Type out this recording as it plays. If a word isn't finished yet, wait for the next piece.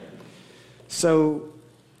So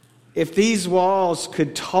if these walls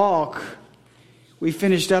could talk, we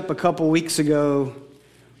finished up a couple weeks ago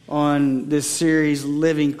on this series,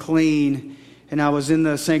 Living Clean, and I was in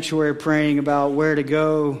the sanctuary praying about where to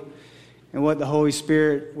go and what the Holy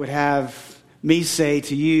Spirit would have me say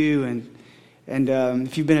to you. And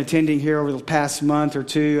if you've been attending here over the past month or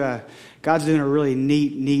two, God's doing a really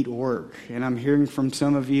neat work. And I'm hearing from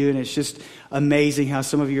some of you, and it's just amazing how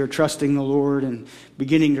some of you are trusting the Lord and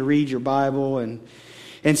beginning to read your Bible.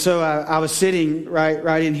 And so I was sitting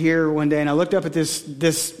right in here one day, and I looked up at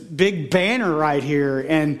this big banner right here,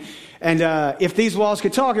 and if these walls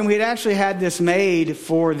could talk, and we had actually had this made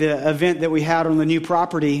for the event that we had on the new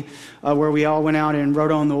property where we all went out and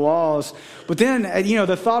wrote on the walls. But then,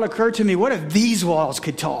 the thought occurred to me, what if these walls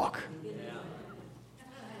could talk?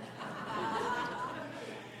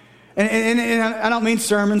 And I don't mean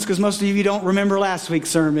sermons, because most of you don't remember last week's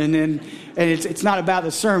sermon. And it's not about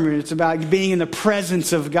the sermon. It's about being in the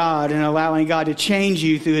presence of God and allowing God to change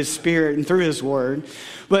you through His Spirit and through His Word.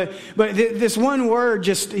 But this one word,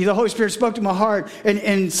 just the Holy Spirit spoke to my heart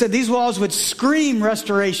and said these walls would scream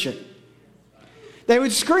restoration. They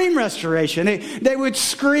would scream restoration. They would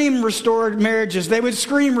scream restored marriages. They would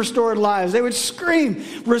scream restored lives. They would scream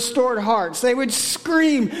restored hearts. They would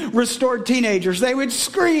scream restored teenagers. They would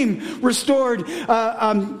scream restored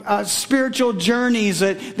spiritual journeys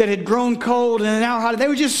that had grown cold and now hot. They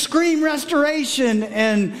would just scream restoration.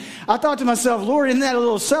 And I thought to myself, Lord, isn't that a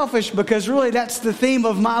little selfish? Because really that's the theme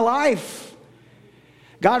of my life.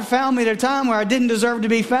 God found me at a time where I didn't deserve to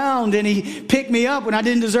be found, and He picked me up when I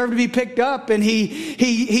didn't deserve to be picked up, and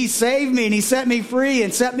He saved me, and He set me free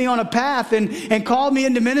and set me on a path and called me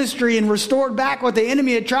into ministry and restored back what the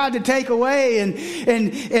enemy had tried to take away.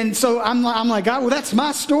 And so I'm like, God, well, that's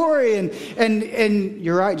my story. And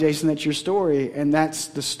you're right, Jason, that's your story. And that's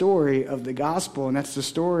the story of the gospel, and that's the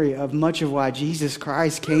story of much of why Jesus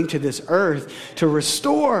Christ came to this earth to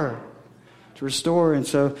restore. And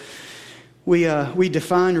so we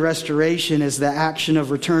define restoration as the action of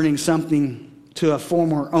returning something to a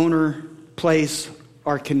former owner, place,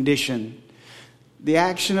 or condition. The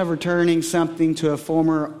action of returning something to a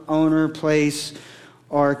former owner, place,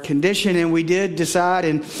 or condition. And we did decide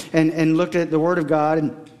and looked at the Word of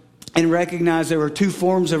God and recognized there were two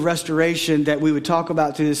forms of restoration that we would talk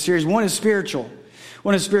about through this series. One is spiritual.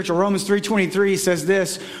 Romans 3:23 says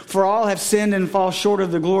this, "For all have sinned and fall short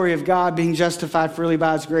of the glory of God, being justified freely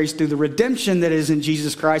by His grace through the redemption that is in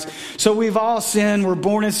Jesus Christ." So we've all sinned. We're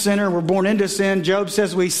born a sinner. We're born into sin. Job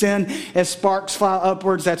says we sin as sparks fly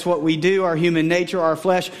upwards. That's what we do. Our human nature, our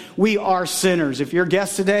flesh. We are sinners. If you're a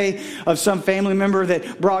guest today of some family member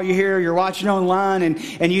that brought you here, you're watching online,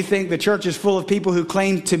 and you think the church is full of people who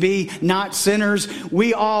claim to be not sinners,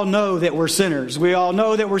 we all know that we're sinners. We all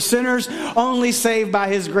know that we're sinners, only saved by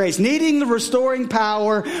His grace, needing the restoring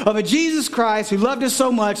power of a Jesus Christ who loved us so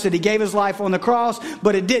much that He gave His life on the cross,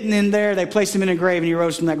 but it didn't end there. They placed Him in a grave, and He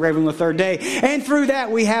rose from that grave on the third day. And through that,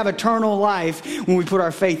 we have eternal life when we put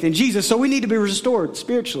our faith in Jesus. So we need to be restored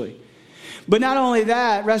spiritually. But not only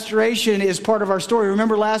that, restoration is part of our story.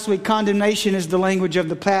 Remember last week, condemnation is the language of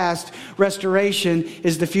the past. Restoration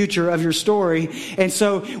is the future of your story. And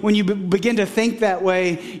so when you begin to think that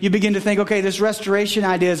way, you begin to think, okay, this restoration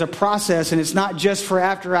idea is a process, and it's not just for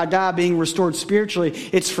after I die being restored spiritually.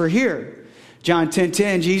 It's for here. John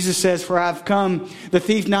 10:10, Jesus says, "For I've come, the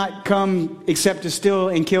thief not come except to steal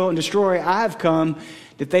and kill and destroy. I have come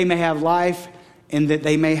that they may have life and that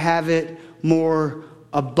they may have it more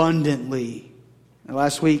abundantly." And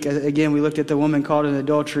last week, again, we looked at the woman caught in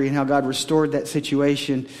adultery and how God restored that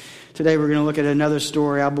situation. Today, we're going to look at another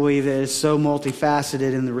story I believe that is so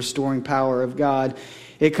multifaceted in the restoring power of God.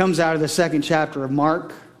 It comes out of the second chapter of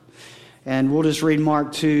Mark, and we'll just read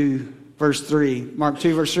Mark 2, verse 3. Mark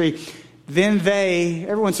 2, verse 3. "Then they,"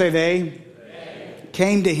 everyone say they,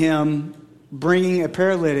 "came to Him, bringing a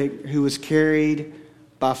paralytic who was carried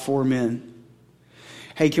by 4 men."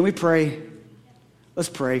 Hey, can we pray? Let's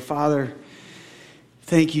pray. Father,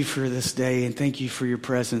 thank You for this day, and thank You for Your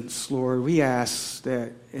presence. Lord, we ask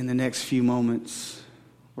that in the next few moments,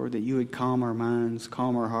 Lord, that You would calm our minds,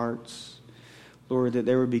 calm our hearts. Lord, that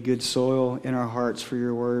there would be good soil in our hearts for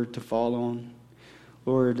Your word to fall on.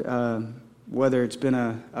 Lord, whether it's been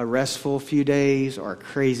a restful few days or a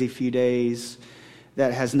crazy few days,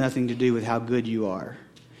 that has nothing to do with how good You are,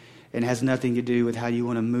 and has nothing to do with how You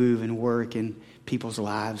want to move and work in people's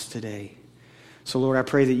lives today. So, Lord, I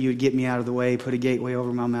pray that You would get me out of the way, put a gateway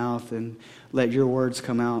over my mouth, and let Your words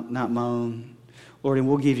come out, not my own. Lord, and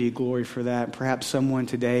we'll give You glory for that. Perhaps someone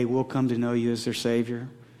today will come to know You as their Savior.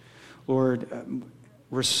 Lord,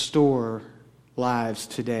 restore lives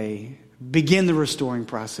today. Begin the restoring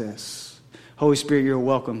process. Holy Spirit, you're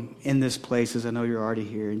welcome in this place, as I know you're already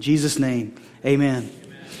here. In Jesus' name, amen.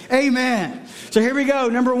 Amen. So here we go.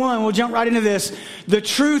 Number one, we'll jump right into this. The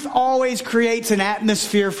truth always creates an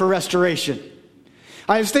atmosphere for restoration.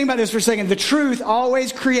 I was thinking about this for a second. The truth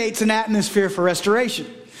always creates an atmosphere for restoration.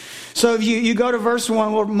 So if you go to verse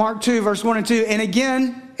 1, Mark 2, verse 1 and 2, and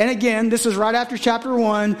again, this is right after chapter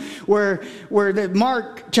 1, where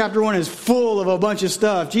Mark chapter 1 is full of a bunch of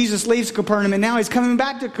stuff. Jesus leaves Capernaum, and now he's coming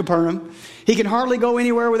back to Capernaum. He can hardly go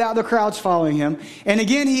anywhere without the crowds following him. And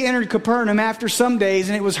again, he entered Capernaum after some days,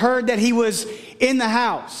 and it was heard that he was in the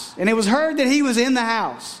house. And it was heard that he was in the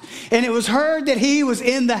house. And it was heard that he was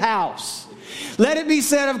in the house. Let it be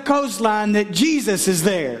said of Coastline that Jesus is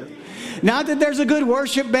there. Not that there's a good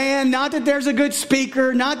worship band, not that there's a good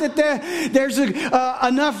speaker, not that there's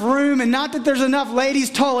enough room, and not that there's enough ladies'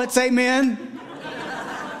 toilets, amen?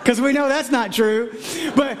 Because we know that's not true.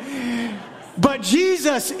 But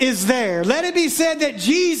Jesus is there. Let it be said that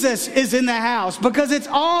Jesus is in the house, because it's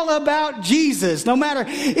all about Jesus. No matter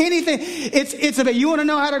anything, it's about, you want to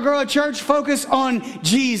know how to grow a church? Focus on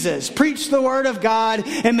Jesus. Preach the word of God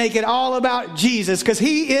and make it all about Jesus, because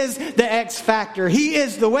he is the X factor. He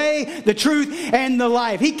is the way, the truth, and the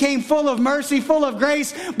life. He came full of mercy, full of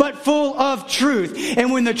grace, but full of truth.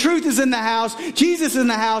 And when the truth is in the house, Jesus is in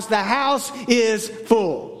the house is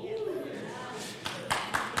full.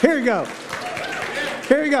 Here we go.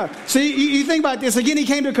 Here we go. So you think about this. Again, he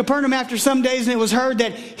came to Capernaum after some days, and it was heard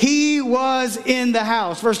that he was in the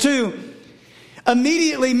house. Verse 2.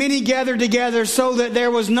 Immediately many gathered together, so that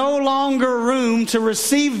there was no longer room to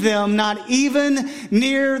receive them, not even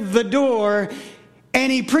near the door.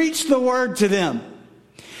 And he preached the word to them.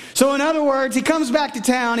 So in other words, he comes back to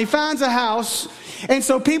town. He finds a house. And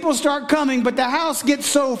so people start coming, but the house gets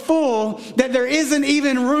so full that there isn't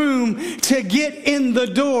even room to get in the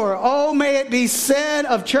door. Oh, may it be said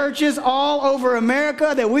of churches all over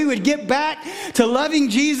America that we would get back to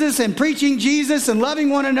loving Jesus and preaching Jesus and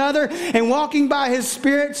loving one another and walking by his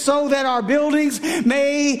Spirit, so that our buildings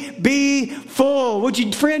may be full.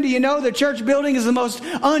 Friend, do you know the church building is the most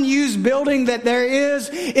unused building that there is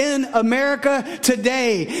in America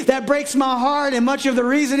today? That breaks my heart, and much of the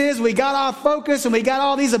reason is we got off focus, and we got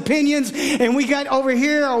all these opinions, and we got over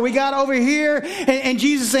here, or we got over here, and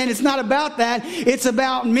Jesus saying it's not about that. It's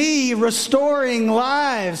about me restoring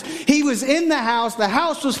lives. He was in the house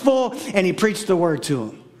was full, and he preached the word to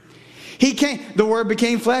them. The word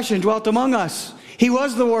became flesh and dwelt among us. He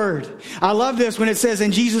was the word. I love this when it says,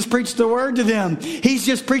 and Jesus preached the word to them. He's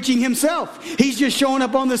just preaching himself. He's just showing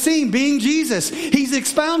up on the scene, being Jesus. He's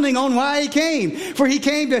expounding on why he came. For he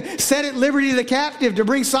came to set at liberty the captive, to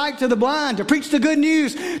bring sight to the blind, to preach the good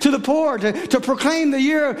news to the poor, to proclaim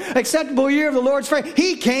the acceptable year of the Lord's favor.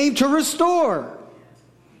 He came to restore.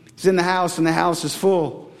 He's in the house, and the house is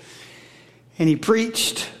full. And he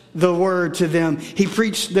preached the word to them. He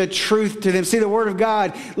preached the truth to them. See, the word of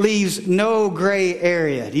God leaves no gray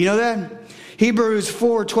area. Do you know that? Hebrews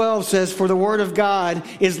 4:12 says, for the word of God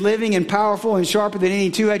is living and powerful and sharper than any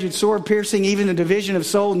two-edged sword, piercing even the division of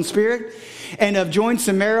soul and spirit and of joints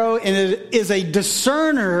and marrow, and it is a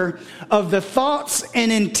discerner of the thoughts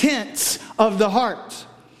and intents of the heart.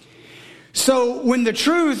 So when the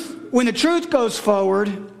truth goes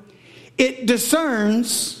forward, it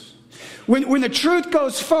discerns. When the truth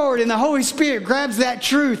goes forward and the Holy Spirit grabs that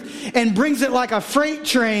truth and brings it like a freight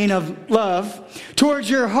train of love towards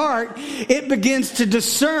your heart, it begins to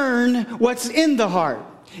discern what's in the heart.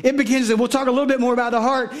 It begins, and we'll talk a little bit more about the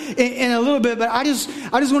heart in a little bit, but I just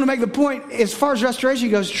want to make the point, as far as restoration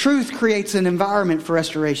goes, truth creates an environment for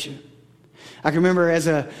restoration. I can remember as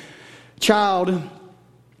a child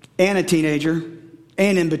and a teenager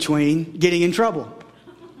and in between getting in trouble.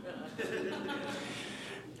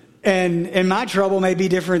 And my trouble may be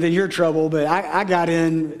different than your trouble, but I got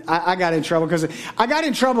in trouble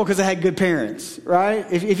because I had good parents, right?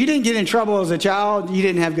 If you didn't get in trouble as a child, you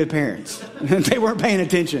didn't have good parents. They weren't paying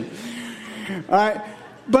attention. All right.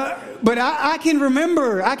 But I can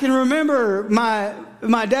remember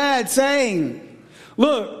my dad saying,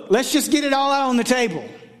 look, let's just get it all out on the table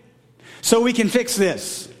so we can fix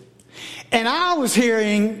this. And I was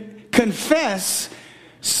hearing, confess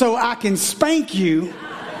so I can spank you.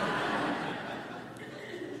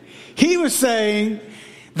 He was saying,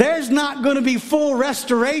 there's not going to be full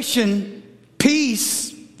restoration,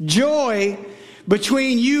 peace, joy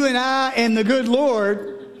between you and I and the good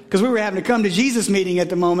Lord, because we were having to come to Jesus meeting at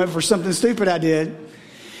the moment for something stupid I did,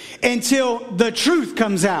 until the truth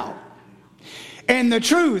comes out. And the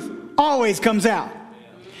truth always comes out.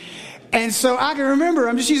 And so I can remember,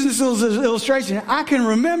 I'm just using this as an illustration. I can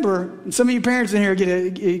remember, and some of you parents in here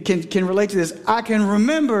can relate to this. I can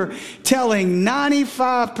remember telling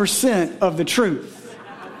 95% of the truth.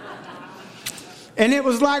 And it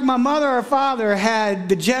was like my mother or father had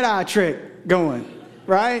the Jedi trick going,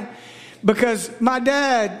 right? Because my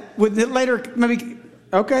dad would later maybe,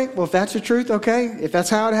 okay, well, if that's the truth, okay, if that's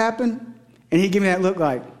how it happened, and he'd give me that look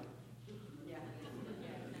like,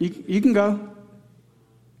 you can go.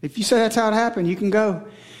 If you say that's how it happened, you can go.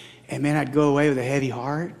 And man, I'd go away with a heavy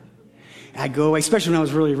heart. I'd go away, especially when I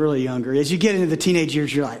was really, really younger. As you get into the teenage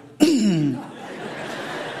years, you're like,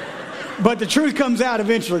 but the truth comes out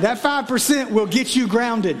eventually. That 5% will get you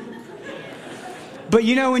grounded. But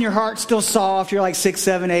you know when your heart's still soft, you're like 6,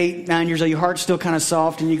 7, 8, 9 years old, your heart's still kind of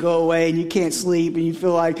soft, and you go away and you can't sleep, and you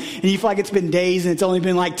feel like it's been days and it's only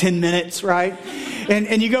been like 10 minutes, right?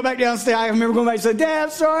 And you go back downstairs. I remember going back and saying, Dad, I'm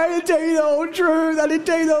sorry, I didn't tell you the whole truth. I didn't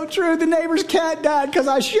tell you the whole truth. The neighbor's cat died because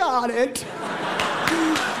I shot it.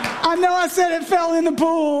 I know I said it fell in the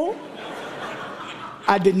pool.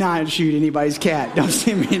 I did not shoot anybody's cat. Don't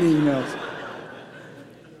send me any emails.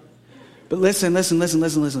 But listen.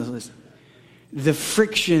 The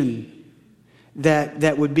friction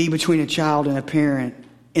that would be between a child and a parent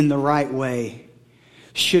in the right way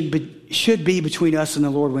should be between us and the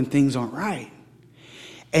Lord when things aren't right.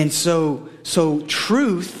 And so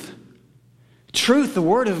truth, the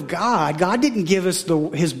Word of God didn't give us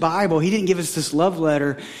His Bible. He didn't give us this love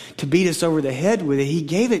letter to beat us over the head with it. He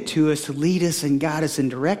gave it to us to lead us and guide us and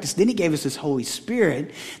direct us. Then He gave us His Holy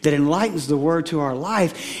Spirit that enlightens the Word to our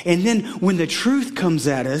life. And then when the truth comes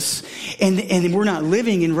at us and we're not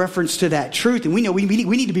living in reference to that truth, and we know we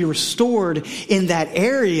need to be restored in that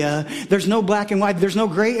area, there's no black and white. There's no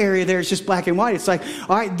gray area there. It's just black and white. It's like,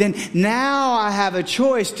 all right, then now I have a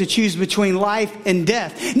choice to choose between life and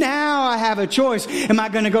death. Now I have a choice. Am I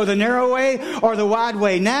going to go the narrow way or the wide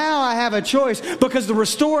way? Now I have a choice because the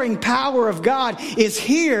restoring power of God is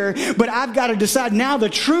here, but I've got to decide now the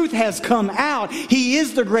truth has come out. He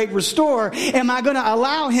is the great restorer. Am I going to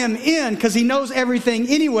allow Him in because He knows everything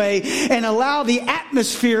anyway and allow the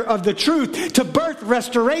atmosphere of the truth to birth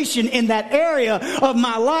restoration in that area of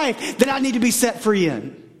my life that I need to be set free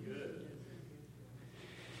in?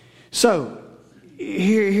 So,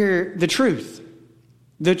 here the truth.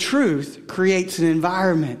 The truth creates an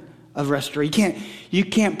environment of restoration. You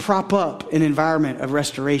can't prop up an environment of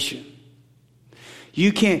restoration.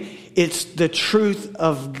 You can't. It's the truth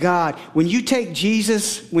of God. When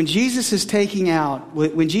Jesus is taken out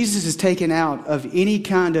of any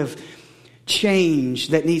kind of change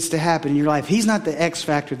that needs to happen in your life, He's not the X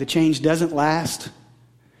factor. The change doesn't last,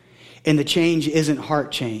 and the change isn't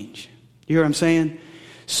heart change. You hear what I'm saying?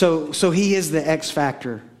 So He is the X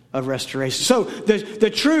factor of restoration. So the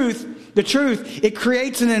truth, it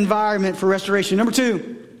creates an environment for restoration. Number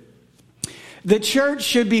 2, the church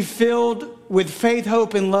should be filled with faith,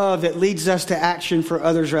 hope, and love that leads us to action for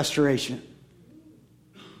others' restoration.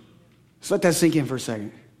 So let that sink in for a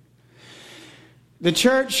second. The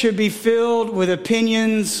church should be filled with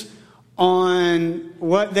opinions on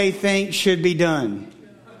what they think should be done.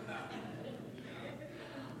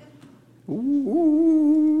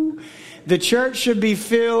 Ooh. The church should be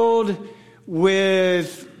filled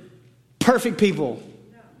with perfect people.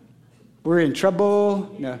 We're in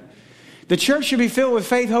trouble. No. The church should be filled with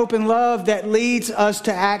faith, hope, and love that leads us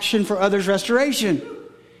to action for others' restoration.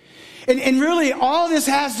 And really, all this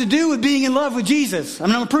has to do with being in love with Jesus.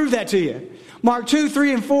 I'm going to prove that to you. Mark 2,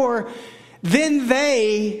 3, and 4. Then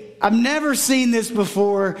I've never seen this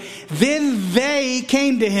before. Then they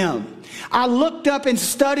came to Him. I looked up and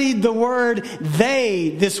studied the word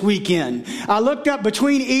they this weekend. I looked up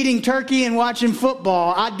between eating turkey and watching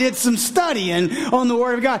football. I did some studying on the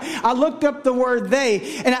Word of God. I looked up the word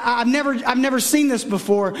they, and I've never seen this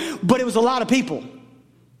before, but it was a lot of people.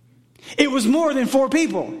 It was more than 4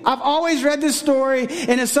 people. I've always read this story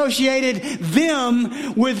and associated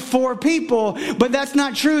them with 4 people, but that's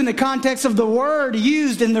not true in the context of the word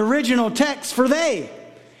used in the original text for they.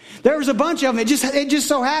 There was a bunch of them. It just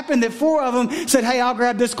so happened that 4 of them said, hey, I'll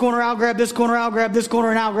grab this corner, I'll grab this corner, I'll grab this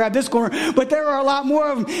corner, and I'll grab this corner. But there were a lot more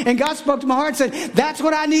of them. And God spoke to my heart and said, that's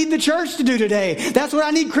what I need the church to do today. That's what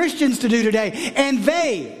I need Christians to do today. And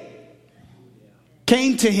they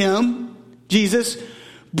came to Him, Jesus,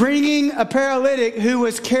 bringing a paralytic who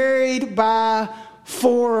was carried by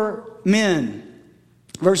 4 men.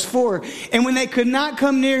 Verse 4, and when they could not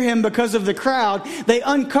come near Him because of the crowd, they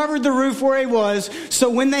uncovered the roof where He was.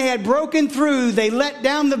 So when they had broken through, they let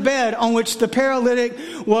down the bed on which the paralytic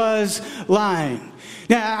was lying.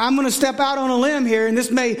 Now, I'm going to step out on a limb here, and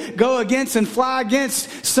this may go against and fly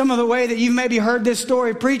against some of the way that you've maybe heard this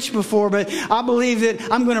story preached before, but I believe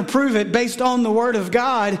that I'm going to prove it based on the Word of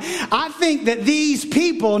God. I think that these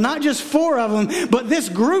people, not just 4 of them, but this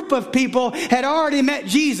group of people had already met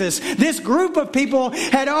Jesus. This group of people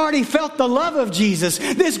had already felt the love of Jesus.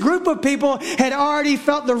 This group of people had already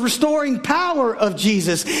felt the restoring power of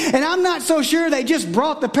Jesus. And I'm not so sure they just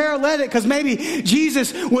brought the paralytic because maybe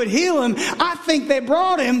Jesus would heal him. I think they brought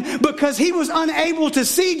him because he was unable to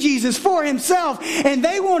see Jesus for himself, and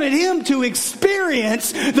they wanted him to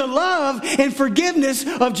experience the love and forgiveness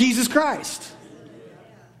of Jesus Christ.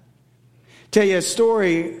 Tell you a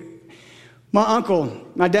story. My uncle,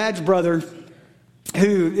 my dad's brother,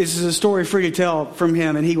 who this is a story free to tell from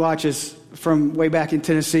him, and he watches from way back in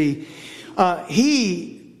Tennessee.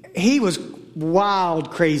 He was wild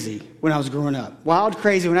crazy when I was growing up. Wild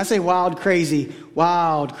crazy. When I say wild crazy.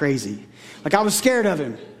 Like I was scared of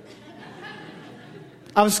him.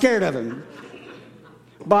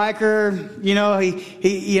 Biker,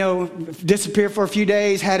 he disappeared for a few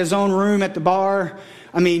days, had his own room at the bar.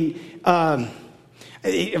 I mean, a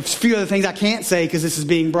few other things I can't say because this is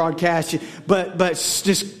being broadcast, but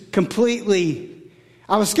just completely,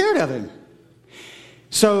 I was scared of him.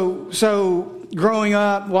 So growing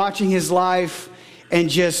up, watching his life, and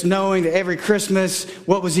just knowing that every Christmas,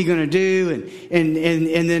 what was he going to do? And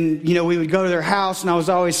then, we would go to their house, and I was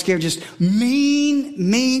always scared. Just mean.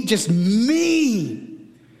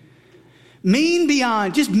 Mean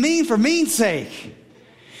beyond, just mean for mean's sake.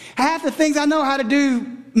 Half the things I know how to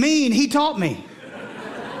do mean, he taught me.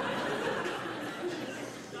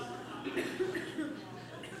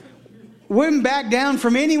 Wouldn't back down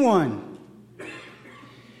from anyone.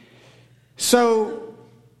 So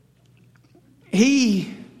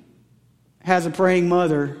he has a praying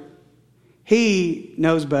mother. He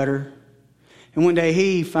knows better. And one day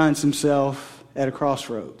he finds himself at a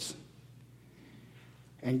crossroads.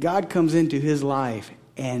 And God comes into his life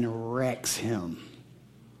and wrecks him.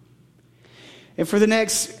 And for the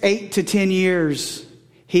next 8 to 10 years,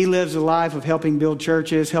 he lives a life of helping build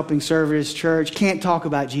churches, helping serve his church. Can't talk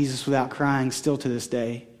about Jesus without crying still to this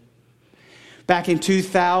day. Back in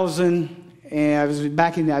 2000, it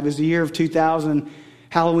was the year of 2000,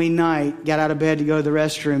 Halloween night, got out of bed to go to the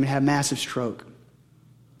restroom and had a massive stroke.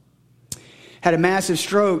 Had a massive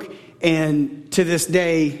stroke, and to this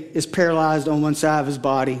day is paralyzed on one side of his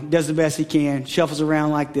body. Does the best he can, shuffles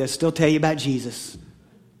around like this, still tell you about Jesus.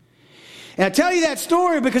 And I tell you that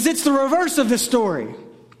story because it's the reverse of the story.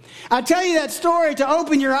 I tell you that story to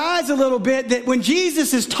open your eyes a little bit, that when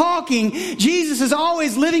Jesus is talking, Jesus is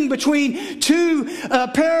always living between 2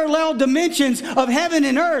 parallel dimensions of heaven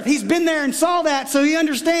and earth. He's been there and saw that, so he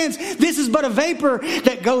understands this is but a vapor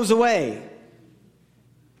that goes away.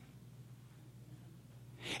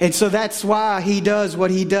 And so that's why he does what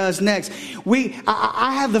he does next.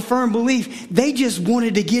 I have the firm belief they just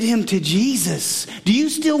wanted to get him to Jesus. Do you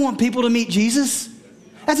still want people to meet Jesus?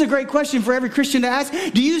 That's a great question for every Christian to ask.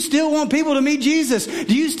 Do you still want people to meet Jesus?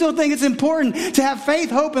 Do you still think it's important to have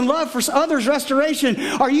faith, hope, and love for others' restoration?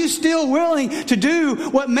 Are you still willing to do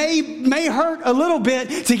what may hurt a little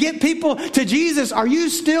bit to get people to Jesus? Are you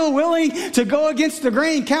still willing to go against the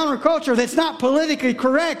grain counterculture that's not politically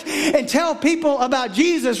correct and tell people about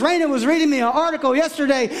Jesus? Raina was reading me an article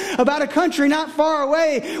yesterday about a country not far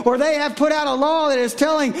away where they have put out a law that is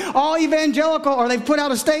telling all evangelical, or they've put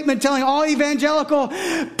out a statement telling all evangelical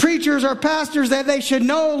preachers or pastors that they should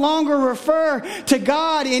no longer refer to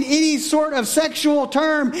God in any sort of sexual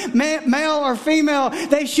term, male or female.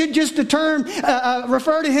 They should just refer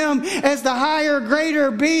to him as the higher,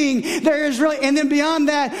 greater being. There is really, and then beyond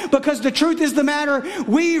that, because the truth is the matter,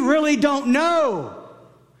 we really don't know.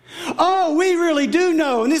 Oh, we really do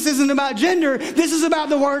know. And this isn't about gender. This is about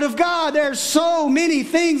the Word of God. There's so many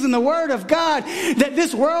things in the Word of God that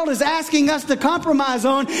this world is asking us to compromise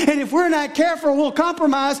on. And if we're not careful, we'll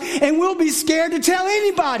compromise and we'll be scared to tell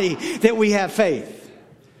anybody that we have faith.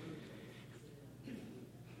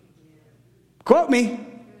 Quote me.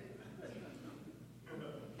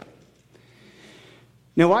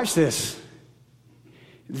 Now watch this.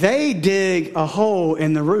 They dig a hole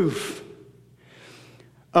in the roof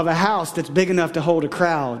of a house that's big enough to hold a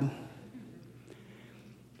crowd.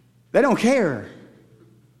 They don't care.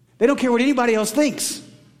 They don't care what anybody else thinks.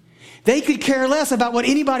 They could care less about what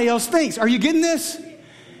anybody else thinks. Are you getting this?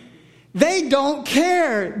 They don't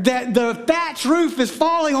care that the thatch roof is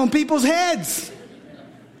falling on people's heads.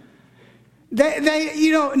 Now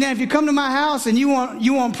if you come to my house and you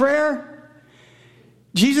want prayer,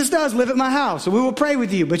 Jesus does live at my house, so we will pray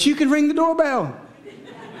with you, but you can ring the doorbell.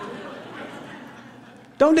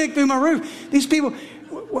 Don't dig through my roof. These people...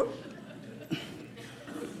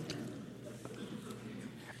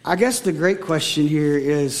 I guess the great question here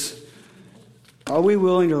is, are we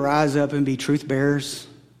willing to rise up and be truth bearers?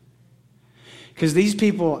 Because these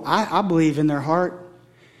people, I believe in their heart,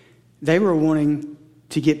 they were wanting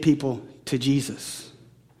to get people to Jesus.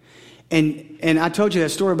 And I told you that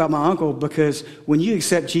story about my uncle because when you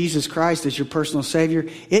accept Jesus Christ as your personal Savior,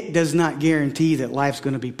 it does not guarantee that life's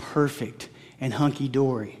going to be perfect and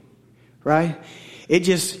hunky-dory, right? It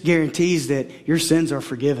just guarantees that your sins are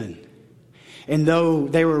forgiven. And though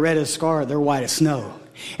they were red as scarlet, they're white as snow.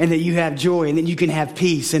 And that you have joy and that you can have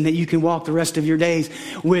peace and that you can walk the rest of your days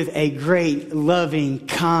with a great, loving,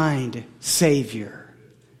 kind Savior.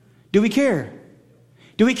 Do we care?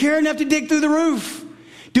 Do we care enough to dig through the roof?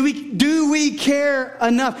 Do we care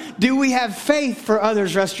enough? Do we have faith for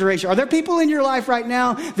others' restoration? Are there people in your life right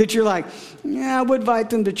now that you're like, yeah, I would invite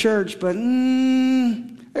them to church, but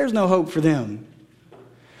there's no hope for them?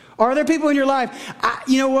 Are there people in your life,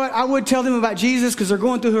 you know what, I would tell them about Jesus because they're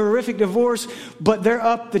going through a horrific divorce, but they're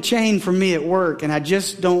up the chain from me at work, and I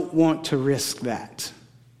just don't want to risk that.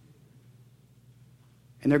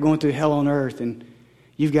 And they're going through hell on earth, and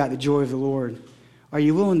you've got the joy of the Lord. Are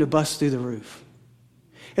you willing to bust through the roof?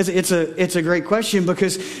 It's a great question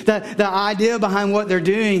because the idea behind what they're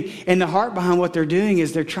doing and the heart behind what they're doing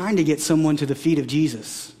is they're trying to get someone to the feet of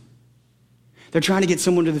Jesus. They're trying to get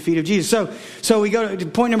someone to the feet of Jesus. So we go to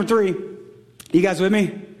point number 3. You guys with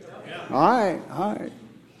me? Yeah. All right.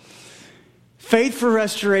 Faith for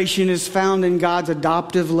restoration is found in God's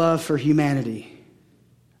adoptive love for humanity.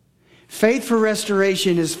 Faith for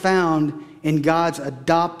restoration is found in God's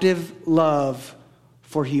adoptive love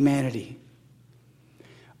for humanity.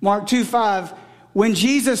 Mark 2:5, when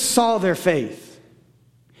Jesus saw their faith.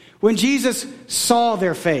 When Jesus saw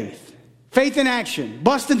their faith. Faith in action,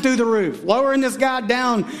 busting through the roof, lowering this guy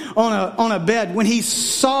down on a bed. When he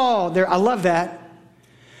saw their, I love that.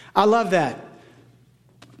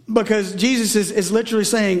 Because Jesus is literally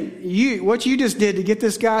saying, what you just did to get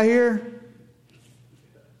this guy here,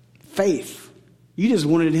 faith. You just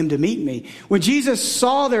wanted him to meet me. When Jesus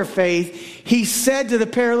saw their faith, he said to the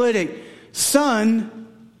paralytic, son,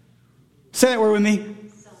 say that word with me.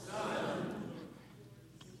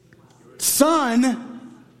 Son.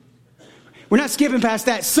 We're not skipping past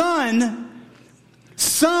that. Son.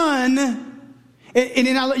 And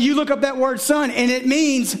then you look up that word son, and it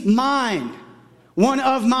means mine. One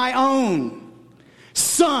of my own.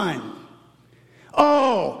 Son.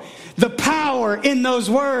 Oh, the power in those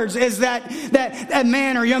words is that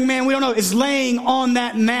man or young man, we don't know, is laying on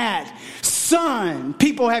that mat. Son.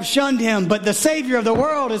 People have shunned him, but the Savior of the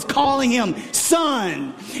world is calling him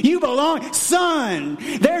son. You belong, son.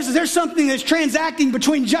 There's something that's transacting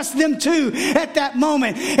between just them two at that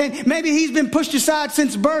moment. And maybe he's been pushed aside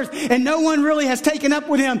since birth and no one really has taken up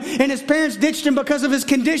with him and his parents ditched him because of his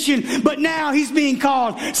condition, but now he's being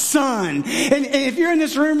called son. And if you're in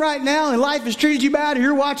this room right now and life has treated you bad or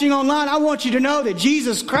you're watching online, I want you to know that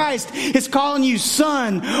Jesus Christ is calling you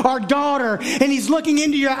son or daughter, and he's looking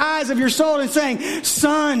into your eyes of your soul and saying,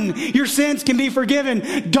 son, your sins can be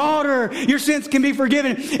forgiven. Daughter, your sins can be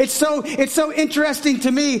forgiven. It's so interesting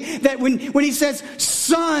to me that when he says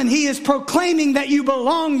son, he is proclaiming that you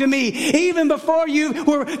belong to me. Even before you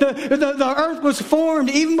were the earth was formed,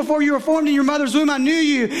 even before you were formed in your mother's womb, I knew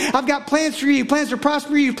you. I've got plans for you, plans to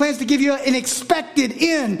prosper you, plans to give you an expected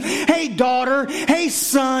end. Hey, daughter, hey,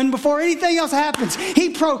 son, before anything else happens, he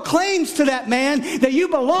proclaims to that man that you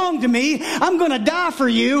belong to me. I'm going to die for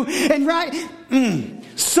you. And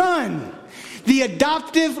son, the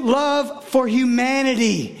adoptive love for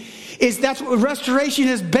humanity that's what restoration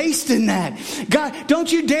is based in that. God,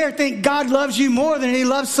 don't you dare think God loves you more than he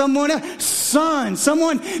loves someone else. Son,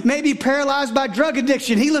 someone may be paralyzed by drug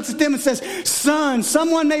addiction. He looks at them and says, son.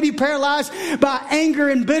 Someone may be paralyzed by anger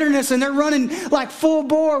and bitterness and they're running like full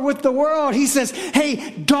bore with the world. He says, hey,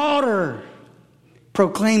 daughter.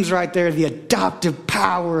 Proclaims right there the adoptive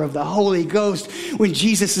power of the Holy Ghost when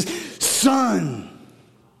Jesus says, son,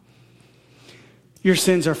 your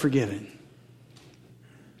sins are forgiven.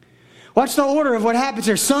 Watch the order of what happens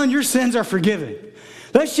here. Son, your sins are forgiven.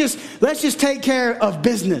 Let's just take care of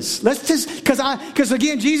business. Because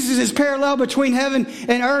again, Jesus is parallel between heaven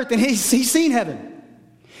and earth, and he's seen heaven.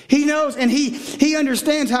 He knows and he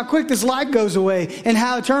understands how quick this life goes away and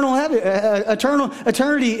how eternity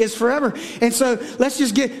is forever. And so let's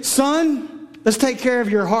just let's take care of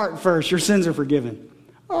your heart first. Your sins are forgiven.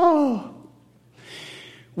 Oh,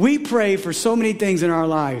 we pray for so many things in our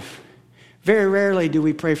life. Very rarely do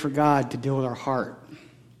we pray for God to deal with our heart.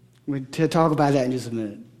 We'll talk about that in just a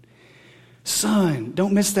minute. Son,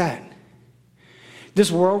 don't miss that.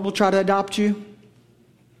 This world will try to adopt you.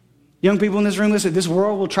 Young people in this room, listen, this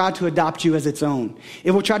world will try to adopt you as its own.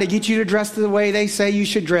 It will try to get you to dress the way they say you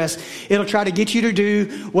should dress. It'll try to get you to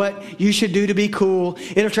do what you should do to be cool.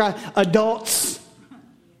 It'll try, adults,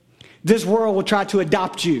 this world will try to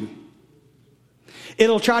adopt you.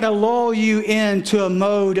 It'll try to lull you into a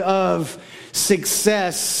mode of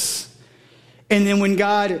success. And then when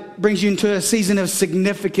God brings you into a season of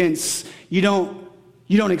significance, you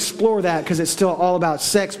don't explore that because it's still all about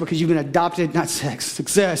sex because you've been adopted, not sex,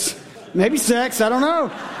 success. Maybe sex, I don't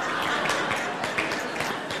know.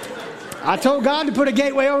 I told God to put a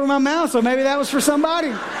gateway over my mouth, so maybe that was for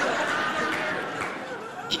somebody.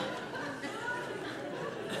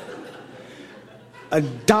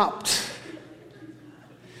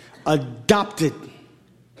 Adopted.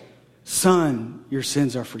 Son, your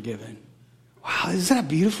sins are forgiven. Wow, is that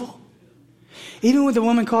beautiful? Even with the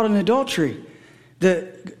woman caught in adultery,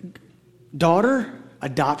 the daughter,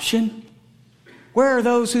 adoption. Where are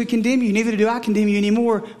those who condemn you? Neither do I condemn you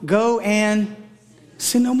anymore. Go and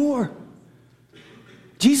sin no more.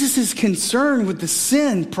 Jesus is concerned with the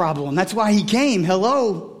sin problem. That's why he came.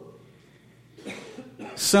 Hello.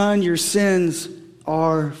 Son, your sins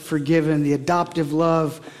are forgiven. The adoptive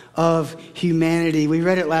love of humanity. We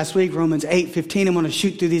read it last week, Romans 8:15. I'm going to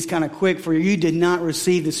shoot through these kind of quick. For you did not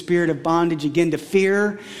receive the spirit of bondage again to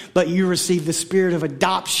fear, but you received the spirit of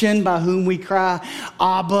adoption by whom we cry,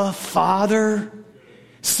 Abba, Father,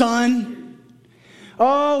 Son.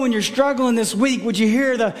 Oh, when you're struggling this week, would you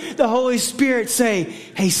hear the Holy Spirit say,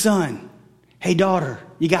 hey, son, hey, daughter,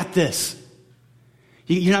 you got this.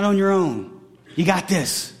 You're not on your own. You got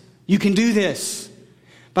this. You can do this.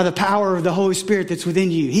 By the power of the Holy Spirit that's within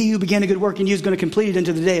you. He who began a good work in you is going to complete it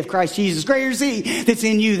unto the day of Christ Jesus. Greater is he that's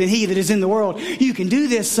in you than he that is in the world. You can do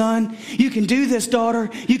this, son. You can do this, daughter.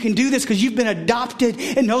 You can do this because you've been adopted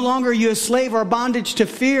and no longer are you a slave or bondage to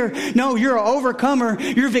fear. No, you're an overcomer.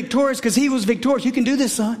 You're victorious because he was victorious. You can do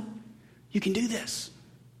this, son. You can do this.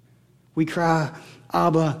 We cry,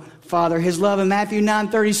 Abba, Father. His love in Matthew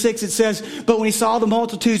 9:36, it says, but when he saw the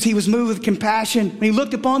multitudes, he was moved with compassion. When he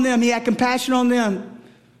looked upon them, he had compassion on them.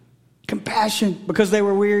 Compassion, because they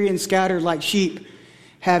were weary and scattered like sheep,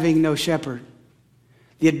 having no shepherd.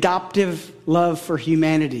 The adoptive love for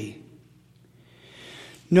humanity.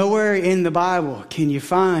 Nowhere in the Bible can you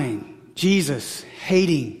find Jesus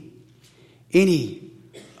hating any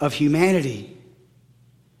of humanity.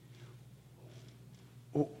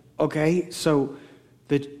 Okay, so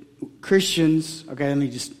the Christians, okay, let me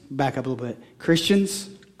just back up a little bit. Christians,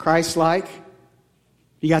 Christ-like,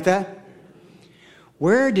 you got that?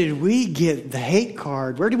 Where did we get the hate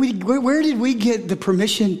card? Where did we get the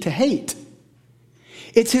permission to hate?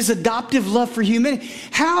 It's his adoptive love for humanity.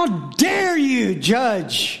 How dare you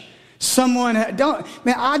judge someone?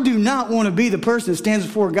 I do not want to be the person that stands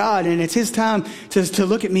before God and it's his time to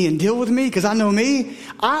look at me and deal with me because I know me.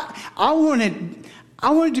 I want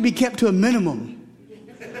it to be kept to a minimum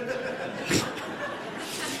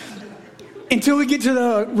until we get to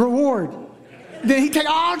the reward. Then he take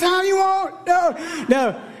all the time you want?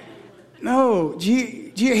 No.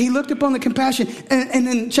 He looked upon the compassion. And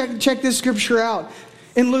then check this scripture out.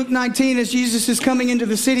 In Luke 19, as Jesus is coming into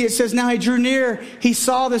the city, it says, now he drew near, he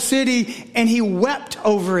saw the city, and he wept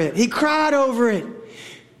over it. He cried over it.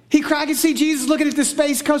 I could see Jesus looking at the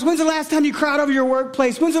Space Coast. When's the last time you cried over your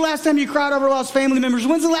workplace? When's the last time you cried over lost family members?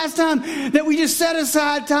 When's the last time that we just set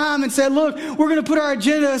aside time and said, look, we're going to put our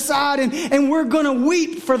agenda aside and we're going to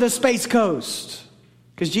weep for the Space Coast?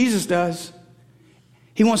 Because Jesus does.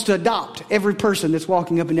 He wants to adopt every person that's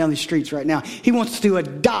walking up and down the streets right now. He wants to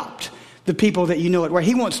adopt the people that you know it. Where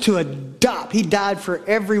he wants to adopt. He died for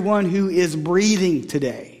everyone who is breathing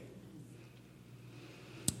today.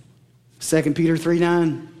 2 Peter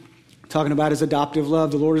 3:9. Talking about his adoptive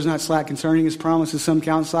love. The Lord is not slack concerning his promises, some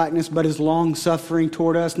count slackness, but is long suffering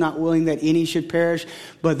toward us, not willing that any should perish,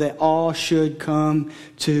 but that all should come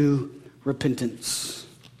to repentance.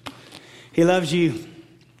 He loves you.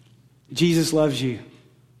 Jesus loves you.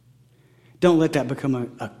 Don't let that become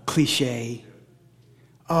a cliche.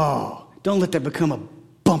 Oh, don't let that become a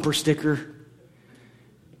bumper sticker.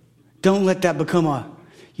 Don't let that become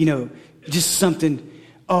just something.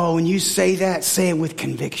 Oh, when you say that, say it with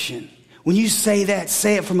conviction. When you say that,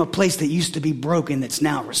 say it from a place that used to be broken that's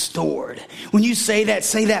now restored. When you say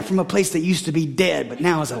that from a place that used to be dead but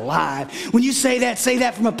now is alive. When you say that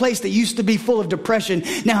from a place that used to be full of depression,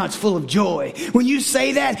 now it's full of joy. When you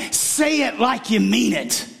say it like you mean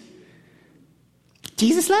it.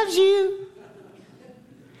 Jesus loves you.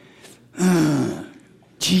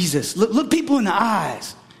 Jesus, look people in the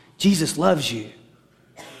eyes. Jesus loves you.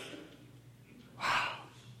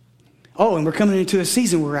 Oh, and we're coming into a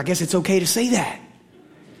season where I guess it's okay to say that.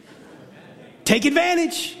 Take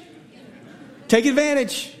advantage. Take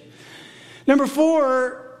advantage. Number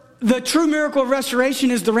 4, the true miracle of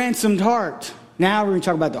restoration is the ransomed heart. Now we're going to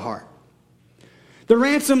talk about the heart. The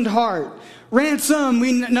ransomed heart. Ransom,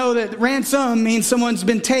 we know that ransom means someone's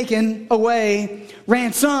been taken away.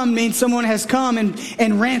 Ransom means someone has come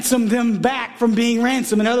and ransomed them back from being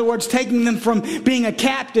ransomed. In other words, taking them from being a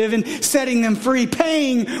captive and setting them free,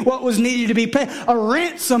 paying what was needed to be paid. A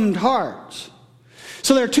ransomed heart.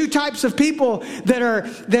 So there are 2 types of people that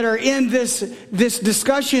are in this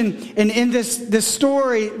discussion and in this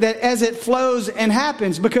story that as it flows and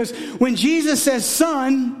happens. Because when Jesus says,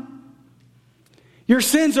 son, your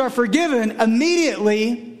sins are forgiven,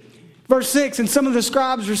 immediately, verse 6, and some of the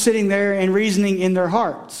scribes are sitting there and reasoning in their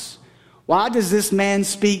hearts. Why does this man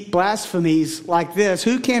speak blasphemies like this?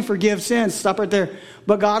 Who can forgive sins? Stop right there.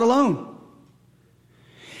 But God alone.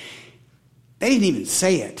 They didn't even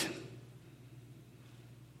say it.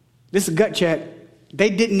 This is a gut check. They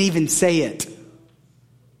didn't even say it.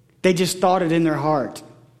 They just thought it in their heart.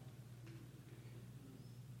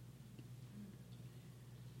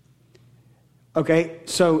 Okay,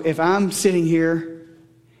 so if I'm sitting here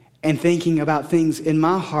and thinking about things in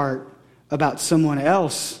my heart about someone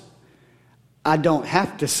else, I don't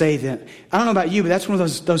have to say them. I don't know about you, but that's one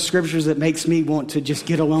of those scriptures that makes me want to just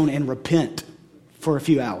get alone and repent for a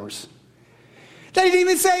few hours. They didn't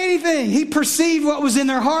even say anything. He perceived what was in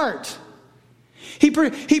their heart. He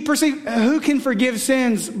perceived, who can forgive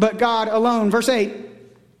sins but God alone? Verse 8.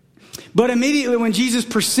 But immediately when Jesus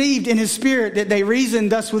perceived in his spirit that they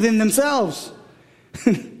reasoned thus within themselves,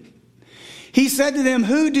 he said to them,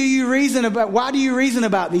 who do you reason about? Why do you reason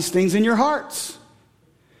about these things in your hearts?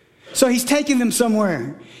 So he's taking them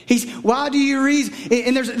somewhere. Why do you reason?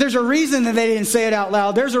 And there's a reason that they didn't say it out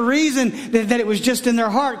loud. There's a reason that it was just in their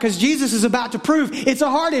heart, because Jesus is about to prove it's a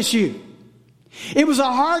heart issue. It was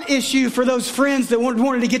a heart issue for those friends that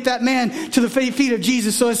wanted to get that man to the feet of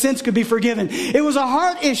Jesus so his sins could be forgiven. It was a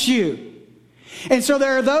heart issue. And so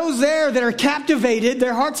there are those there that are captivated.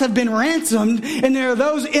 Their hearts have been ransomed. And there are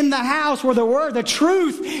those in the house where the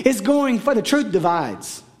truth is going for. The truth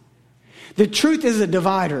divides. The truth is a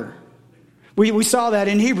divider. We saw that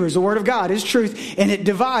in Hebrews. The Word of God is truth, and it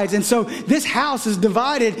divides. And so this house is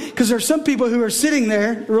divided because there are some people who are sitting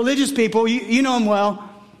there, religious people, you know them well.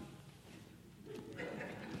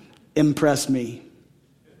 Impress me.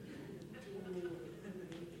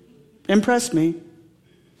 Impress me.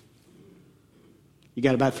 You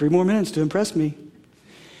got about 3 more minutes to impress me.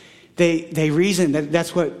 They reason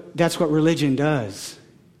that's what religion does.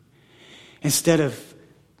 Instead of,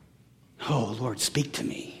 oh Lord, speak to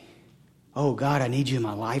me. Oh God, I need you in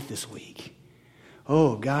my life this week.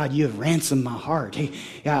 Oh God, you have ransomed my heart. Hey,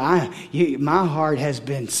 my heart has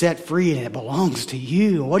been set free and it belongs to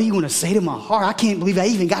you. What do you want to say to my heart? I can't believe I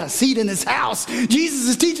even got a seat in this house. Jesus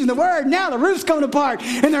is teaching the word. Now the roof's coming apart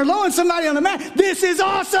and they're lowering somebody on the mat. This is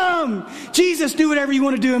awesome. Jesus, do whatever you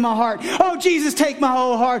want to do in my heart. Oh, Jesus, take my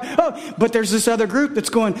whole heart. Oh, but there's this other group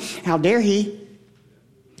that's going, how dare he?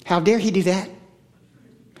 How dare he do that?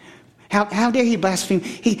 How dare he blaspheme?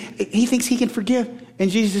 He thinks he can forgive.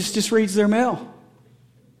 And Jesus just reads their mail.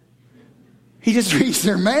 He just reads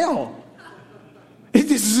their mail.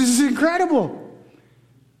 This is incredible.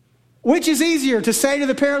 Which is easier, to say to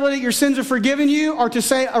the paralytic, your sins are forgiven you, or to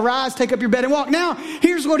say, arise, take up your bed and walk? Now,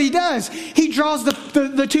 here's what he does. He draws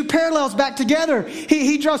the 2 parallels back together.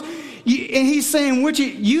 He draws, and he's saying,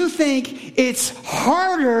 you think it's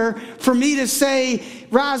harder for me to say,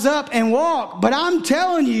 rise up and walk. But I'm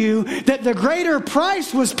telling you that the greater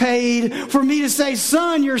price was paid for me to say,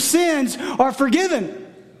 son, your sins are forgiven.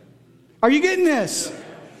 Are you getting this?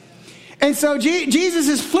 And so Jesus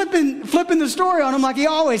is flipping the story on them like he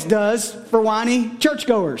always does for whiny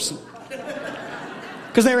churchgoers.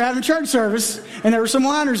 Because they were having church service and there were some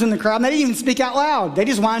whiners in the crowd and they didn't even speak out loud. They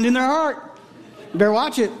just whined in their heart. You better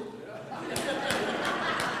watch it.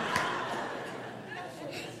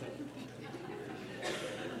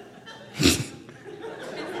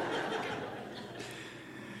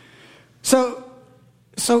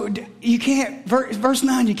 So you can't, verse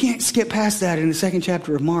 9, you can't skip past that in the 2nd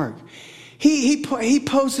chapter of Mark. He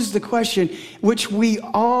poses the question, which we're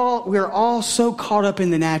all so caught up in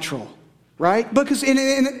the natural, right? Because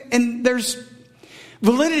and there's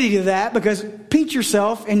validity to that, because pinch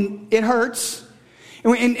yourself and it hurts.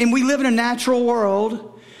 And we live in a natural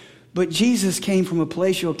world, but Jesus came from a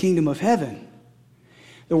palatial kingdom of heaven.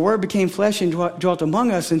 The Word became flesh and dwelt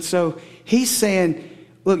among us. And so he's saying,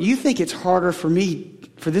 look, you think it's harder for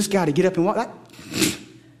this guy to get up and walk?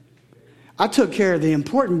 I took care of the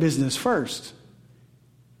important business first.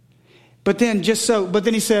 But then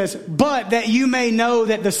he says, but that you may know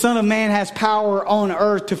that the Son of Man has power on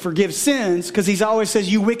earth to forgive sins. Because he's always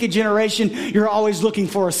says, you wicked generation, you're always looking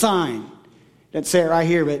for a sign. That's say it right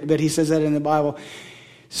here, but he says that in the Bible.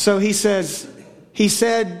 So he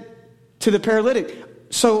said to the paralytic,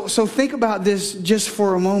 so think about this just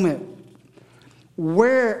for a moment.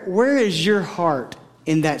 Where is your heart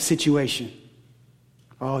in that situation?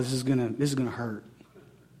 Oh, this is gonna hurt.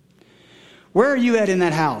 Where are you at in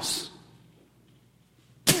that house?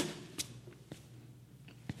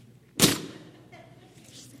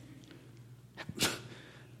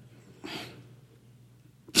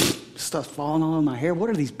 Stuff's falling all over my hair. What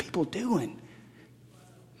are these people doing?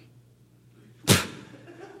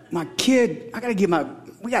 My kid,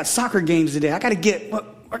 we got soccer games today. I got to get,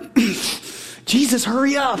 Jesus,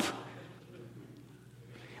 hurry up.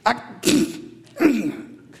 I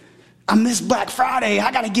missed Black Friday.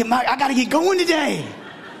 I got to get going today.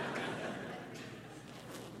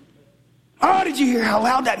 Oh, did you hear how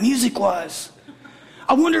loud that music was?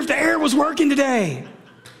 I wonder if the air was working today.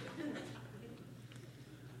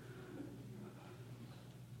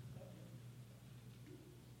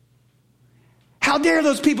 How dare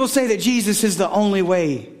those people say that Jesus is the only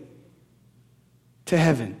way to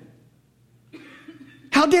heaven?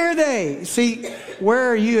 How dare they? See, where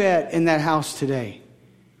are you at in that house today?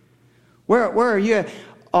 Where are you at?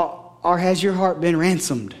 Or has your heart been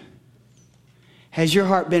ransomed? Has your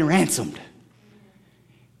heart been ransomed?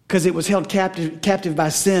 Because it was held captive by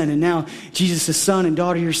sin. And now Jesus' son and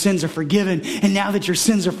daughter, your sins are forgiven. And now that your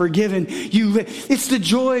sins are forgiven, it's the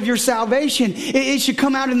joy of your salvation. It should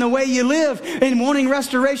come out in the way you live. And wanting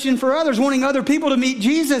restoration for others, wanting other people to meet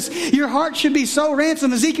Jesus. Your heart should be so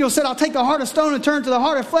ransomed. Ezekiel said, I'll take the heart of stone and turn it to the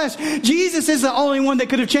heart of flesh. Jesus is the only one that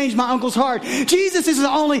could have changed my uncle's heart. Jesus is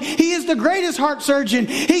he is the greatest heart surgeon.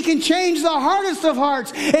 He can change the hardest of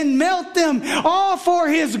hearts and melt them all for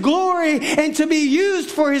his glory and to be used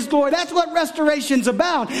for his glory. That's what restoration's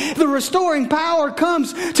about. The restoring power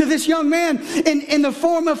comes to this young man in the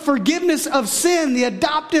form of forgiveness of sin, the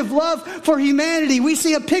adoptive love for humanity. We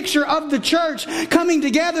see a picture of the church coming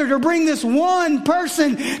together to bring this one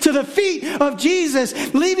person to the feet of Jesus,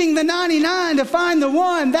 leaving the 99 to find the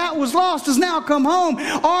one that was lost has now come home.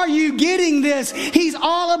 Are you getting this? He's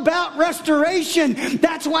all about restoration.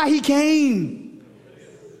 That's why he came.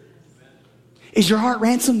 Is your heart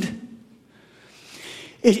ransomed?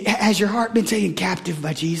 Has your heart been taken captive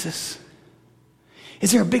by Jesus?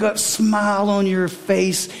 Is there a big smile on your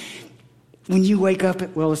face when you wake up?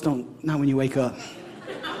 Not when you wake up.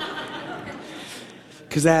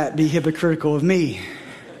 Because that'd be hypocritical of me.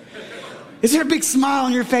 Is there a big smile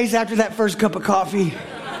on your face after that first cup of coffee?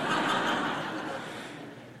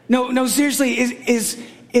 No, seriously,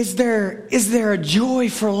 is there a joy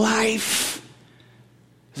for life?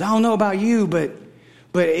 'Cause I don't know about you, but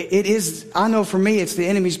it is, I know for me, it's the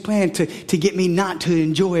enemy's plan to get me not to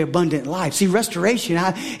enjoy abundant life. See, restoration,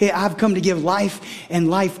 I've come to give life and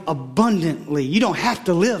life abundantly. You don't have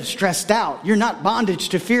to live stressed out. You're not bondage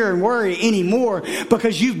to fear and worry anymore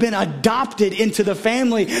because you've been adopted into the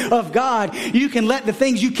family of God. You can let the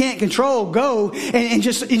things you can't control go and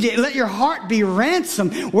just let your heart be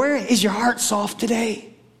ransomed. Where is your heart soft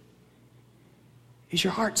today? Is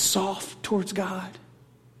your heart soft towards God?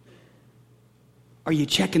 Are you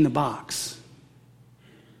checking the box?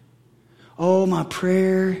 Oh, my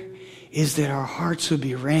prayer is that our hearts would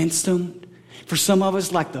be ransomed. For some of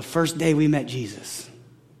us, like the first day we met Jesus.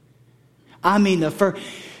 I mean,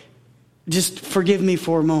 just forgive me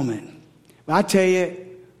for a moment. But I tell you,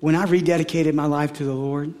 when I rededicated my life to the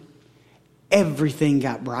Lord, everything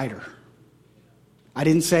got brighter. I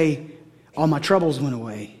didn't say all my troubles went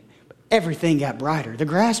away. But everything got brighter. The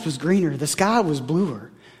grass was greener. The sky was bluer.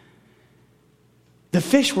 The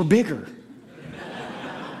fish were bigger.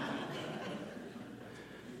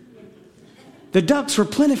 The ducks were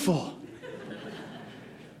plentiful.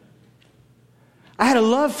 I had a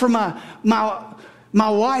love for my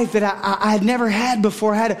wife that I had never had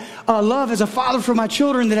before. I had a love as a father for my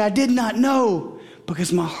children that I did not know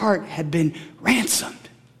because my heart had been ransomed.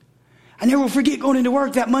 I never will forget going into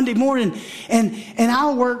work that Monday morning and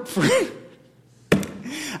I worked for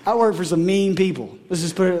some mean people. Let's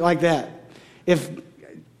just put it like that. If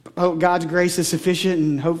God's grace is sufficient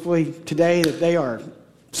and hopefully today that they are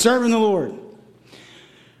serving the Lord.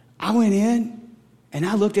 I went in and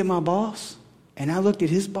I looked at my boss and I looked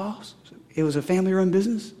at his boss. It was a family-run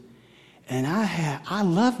business. And I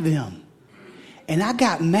loved them. And I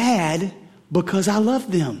got mad because I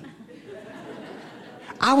loved them.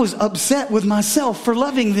 I was upset with myself for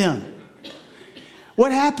loving them.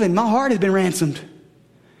 What happened? My heart had been ransomed.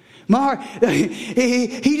 My heart,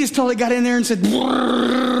 he just totally got in there and said,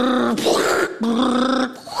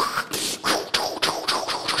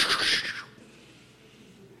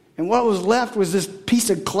 and what was left was this piece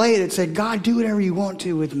of clay that said, God, do whatever you want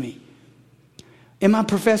to with me. Am I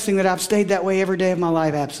professing that I've stayed that way every day of my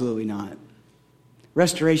life? Absolutely not.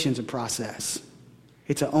 Restoration is a process.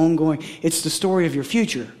 It's an ongoing, it's the story of your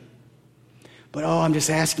future. But I'm just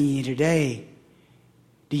asking you today,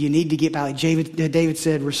 do you need to get back? Like David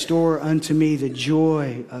said, restore unto me the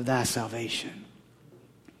joy of thy salvation.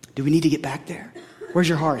 Do we need to get back there? Where's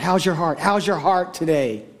your heart? How's your heart? How's your heart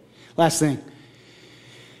today? Last thing.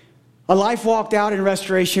 A life walked out in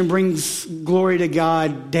restoration brings glory to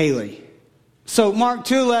God daily. So Mark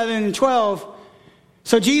 2:11 and 12.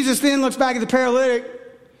 So Jesus then looks back at the paralytic.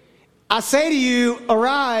 I say to you,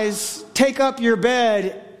 arise, take up your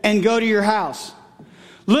bed, and go to your house.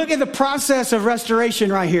 Look at the process of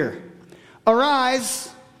restoration right here. Arise.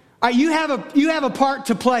 You have a part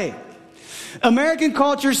to play. American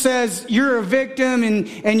culture says you're a victim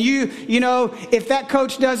and you know, if that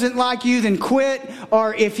coach doesn't like you, then quit.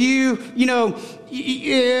 Or if you don't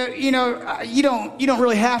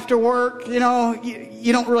really have to work, you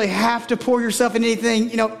don't really have to pour yourself into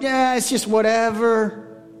anything, it's just whatever.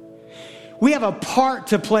 We have a part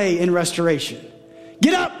to play in restoration.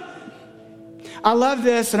 Get up. I love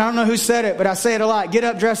this, and I don't know who said it, but I say it a lot. Get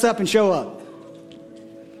up, dress up, and show up.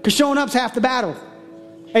 Because showing up's half the battle.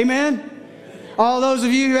 Amen? All those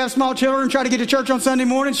of you who have small children try to get to church on Sunday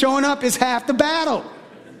morning, showing up is half the battle.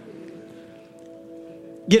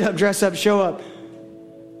 Get up, dress up, show up.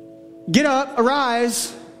 Get up,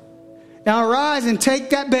 arise. Now arise and take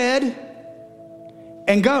that bed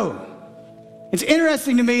and go. It's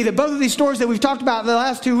interesting to me that both of these stories that we've talked about the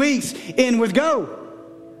last 2 weeks end with go.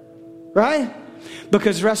 Right?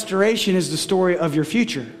 Because restoration is the story of your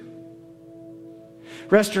future.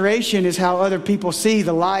 Restoration is how other people see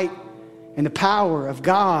the light and the power of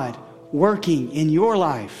God working in your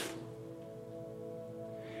life.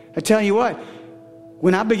 I tell you what,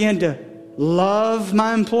 when I began to love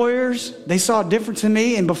my employers, they saw a difference in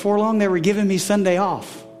me, and before long they were giving me Sunday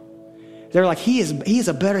off. They're like, he's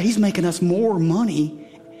making us more money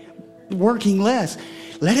working less.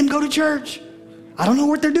 Let him go to church. I don't know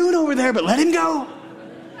what they're doing over there, but let him go.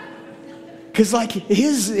 Because like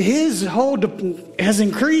his hold has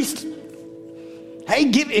increased.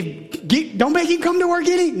 Hey, don't make him come to work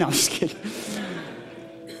any. No, I'm just kidding.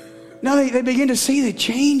 No, they begin to see the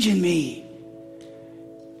change in me.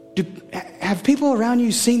 Have people around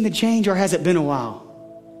you seen the change, or has it been a while?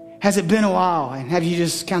 Has it been a while, and have you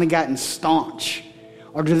just kind of gotten staunch?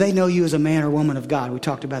 Or do they know you as a man or woman of God? We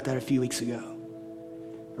talked about that a few weeks ago.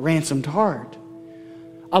 A ransomed heart.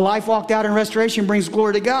 A life walked out in restoration brings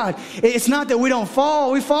glory to God. It's not that we don't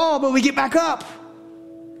fall. We fall, but we get back up.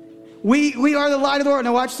 We are the light of the world.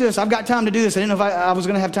 Now watch this. I've got time to do this. I didn't know if I was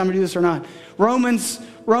going to have time to do this or not. Romans,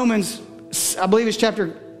 I believe it's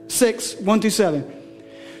chapter 6, 1-7.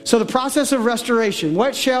 So the process of restoration.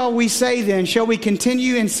 What shall we say then? Shall we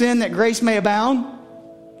continue in sin that grace may abound?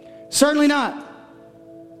 Certainly not.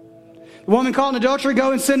 The woman caught in adultery,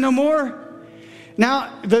 go and sin no more.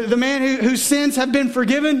 Now, the man whose sins have been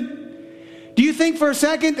forgiven, do you think for a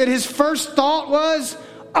second that his first thought was,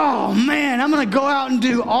 oh man, I'm going to go out and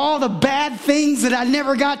do all the bad things that I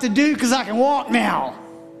never got to do because I can walk now?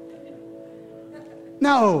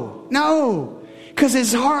 No. Because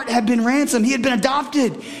his heart had been ransomed. He had been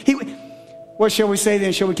adopted. What shall we say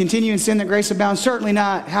then? Shall we continue in sin that grace abounds? Certainly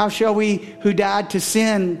not. How shall we who died to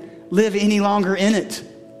sin live any longer in it?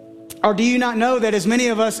 Or do you not know that as many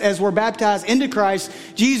of us as were baptized into Christ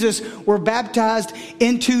Jesus were baptized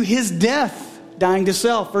into his death, dying to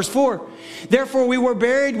self? Verse 4. Therefore we were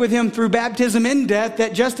buried with him through baptism in death,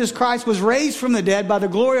 that just as Christ was raised from the dead by the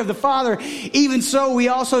glory of the Father, even so we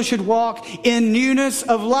also should walk in newness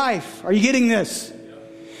of life. Are you getting this?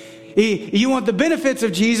 You want the benefits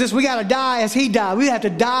of Jesus, we got to die as he died. We have to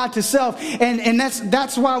die to self. And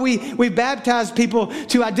that's why we baptize people,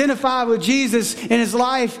 to identify with Jesus in his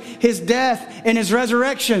life, his death, and his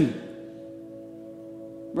resurrection.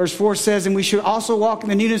 Verse 4 says, and we should also walk in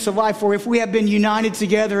the newness of life, for if we have been united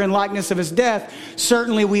together in likeness of his death,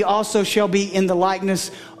 certainly we also shall be in the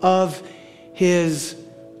likeness of his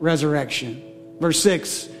resurrection. Verse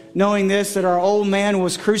 6, knowing this, that our old man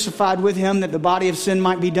was crucified with him, that the body of sin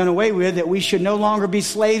might be done away with, that we should no longer be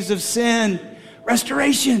slaves of sin.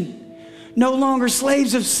 Restoration. No longer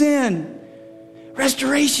slaves of sin.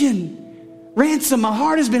 Restoration. Ransom. My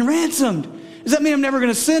heart has been ransomed. Does that mean I'm never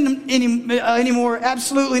going to sin anymore?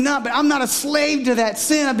 Absolutely not. But I'm not a slave to that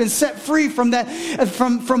sin. I've been set free from that,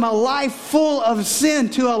 from a life full of sin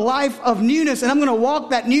to a life of newness. And I'm going to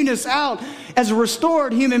walk that newness out as a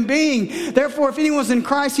restored human being. Therefore, if anyone's in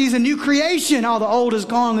Christ, he's a new creation. All the old is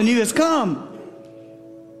gone, the new has come.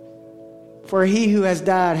 For he who has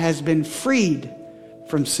died has been freed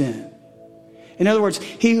from sin. In other words,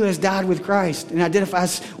 he who has died with Christ and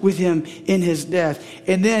identifies with him in his death.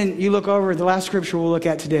 And then you look over at the last scripture we'll look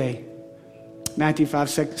at today. Matthew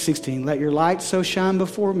 5:16. Let your light so shine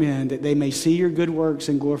before men that they may see your good works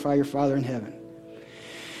and glorify your Father in heaven.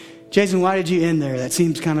 Jason, why did you end there? That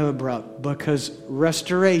seems kind of abrupt. Because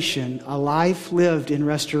restoration, a life lived in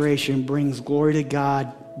restoration, brings glory to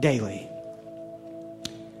God daily.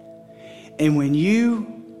 And when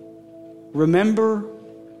you remember,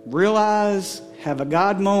 realize, have a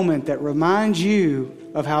God moment that reminds you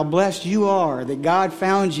of how blessed you are, that God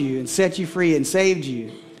found you and set you free and saved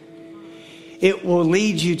you, it will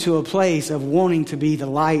lead you to a place of wanting to be the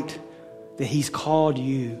light that he's called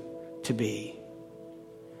you to be.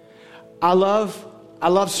 I love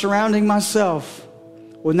surrounding myself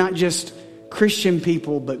with not just Christian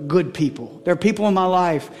people, but good people. There are people in my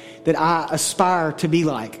life that I aspire to be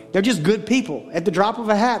like. They're just good people. At the drop of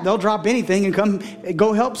a hat, they'll drop anything and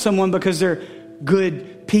go help someone because they're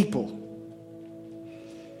good people.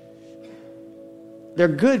 They're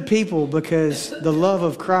good people because the love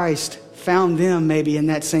of Christ found them maybe in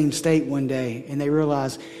that same state one day, and they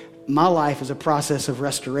realize my life is a process of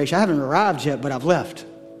restoration. I haven't arrived yet, but I've left.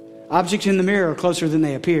 Objects in the mirror are closer than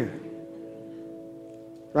they appear.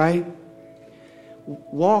 Right?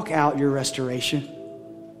 Walk out your restoration.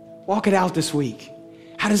 Walk it out this week.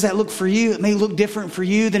 How does that look for you? It may look different for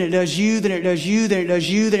you than it does you, than it does you, than it does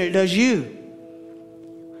you, than it does you.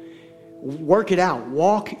 Work it out.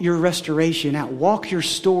 Walk your restoration out. Walk your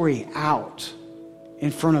story out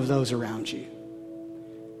in front of those around you.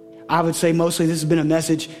 I would say mostly this has been a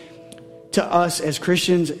message to us as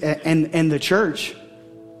Christians and the church.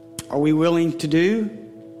 Are we willing to do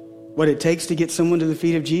what it takes to get someone to the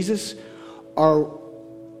feet of Jesus? Are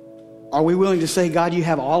we willing to say, God, you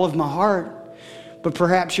have all of my heart, but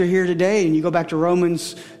perhaps you're here today and you go back to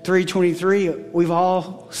Romans 3:23. We've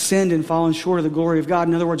all sinned and fallen short of the glory of God.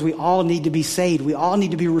 In other words, we all need to be saved. We all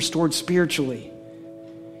need to be restored spiritually.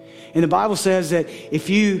 And the Bible says that if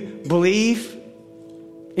you believe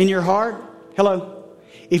in your heart,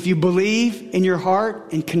 if you believe in your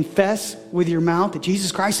heart and confess with your mouth that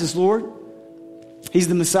Jesus Christ is Lord, he's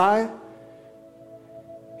the Messiah,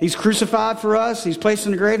 he's crucified for us, he's placed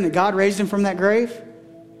in the grave, and that God raised him from that grave,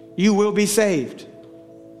 you will be saved.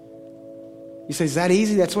 You say, is that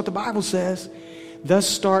easy? That's what the Bible says. Thus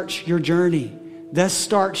starts your journey. Thus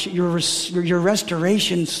starts your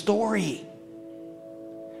restoration story.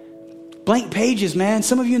 Blank pages, man.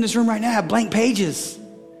 Some of you in this room right now have blank pages.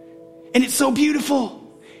 And it's so beautiful.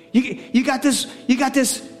 You got this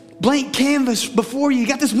blank canvas before you. You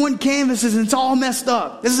got this one canvas and it's all messed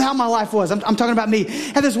up. This is how my life was. I'm talking about me. I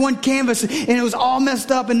had this one canvas and it was all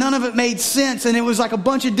messed up and none of it made sense. And it was like a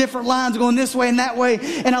bunch of different lines going this way and that way.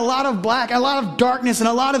 And a lot of black, a lot of darkness and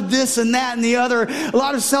a lot of this and that and the other. A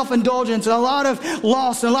lot of self-indulgence and a lot of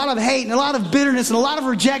loss and a lot of hate and a lot of bitterness and a lot of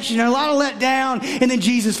rejection and a lot of let down. And then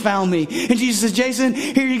Jesus found me. And Jesus says, Jason,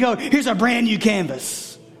 here you go. Here's a brand new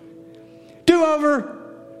canvas. Do over.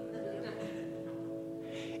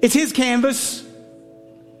 It's his canvas.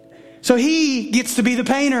 So he gets to be the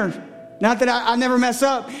painter. Not that I never mess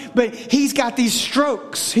up, but he's got these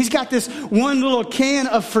strokes. He's got this one little can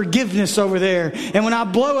of forgiveness over there. And when I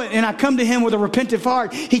blow it and I come to him with a repentant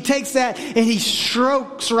heart, he takes that and he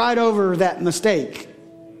strokes right over that mistake.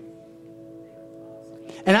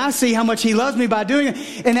 And I see how much he loves me by doing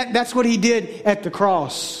it. And that's what he did at the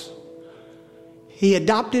cross. He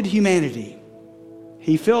adopted humanity.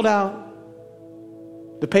 He filled out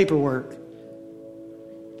the paperwork.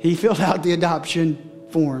 He filled out the adoption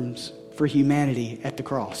forms for humanity at the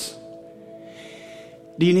cross.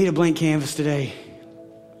 Do you need a blank canvas today?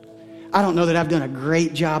 I don't know that I've done a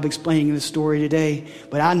great job explaining this story today,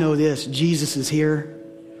 but I know this. Jesus is here,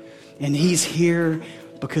 and he's here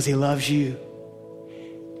because he loves you.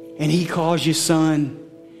 And he calls you son,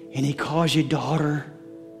 and he calls you daughter,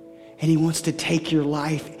 and he wants to take your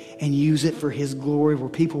life and use it for his glory, where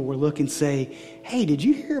people will look and say, hey, did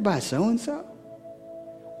you hear about so-and-so?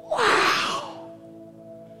 Wow.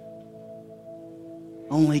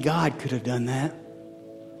 Only God could have done that.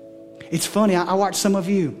 It's funny, I watch some of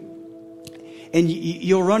you, and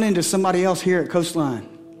you'll run into somebody else here at Coastline,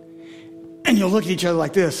 and you'll look at each other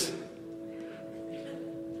like this.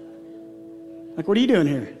 Like, what are you doing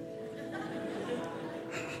here?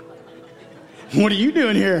 What are you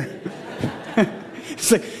doing here?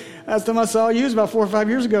 It's like, last time I saw you was about 4 or 5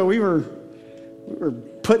 years ago. We were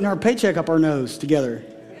putting our paycheck up our nose together.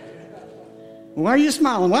 Why are you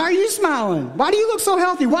smiling? Why are you smiling? Why do you look so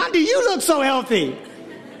healthy? Why do you look so healthy?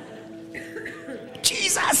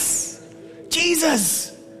 Jesus.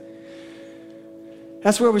 Jesus.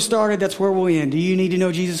 That's where we started. That's where we'll end. Do you need to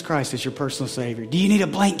know Jesus Christ as your personal Savior? Do you need a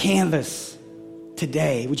blank canvas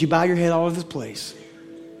today? Would you bow your head all over this place?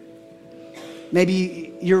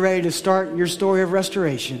 Maybe you're ready to start your story of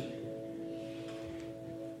restoration.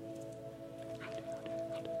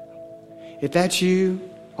 If that's you,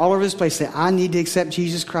 all over this place, say, I need to accept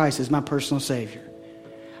Jesus Christ as my personal Savior.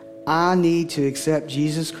 I need to accept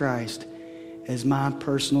Jesus Christ as my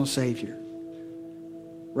personal Savior.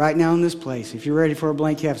 Right now in this place, if you're ready for a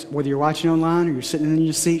blank canvas, whether you're watching online or you're sitting in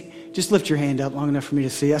your seat, just lift your hand up long enough for me to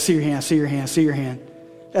see. I see your hand, I see your hand, I see your hand.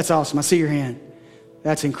 That's awesome, I see your hand.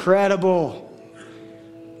 That's incredible.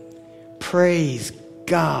 Praise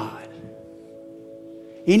God.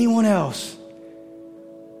 Anyone else?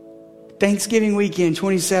 Thanksgiving weekend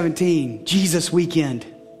 2017, Jesus weekend.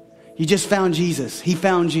 You just found Jesus. He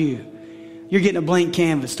found you. You're getting a blank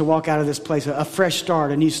canvas to walk out of this place, a fresh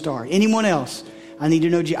start, a new start. Anyone else? I need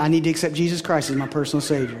to accept Jesus Christ as my personal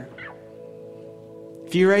Savior.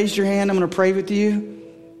 If you raised your hand, I'm going to pray with you.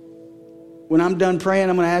 When I'm done praying,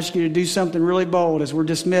 I'm going to ask you to do something really bold as we're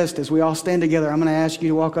dismissed, as we all stand together. I'm going to ask you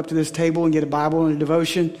to walk up to this table and get a Bible and a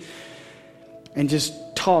devotion and just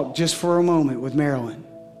talk just for a moment with Marilyn.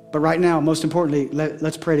 But right now, most importantly,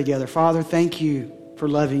 let's pray together. Father, thank you for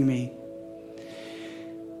loving me.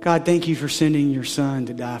 God, thank you for sending your Son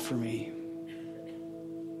to die for me.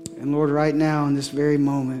 And Lord, right now in this very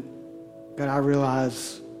moment, God, I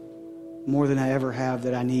realize more than I ever have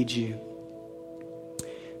that I need you.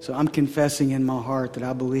 So I'm confessing in my heart that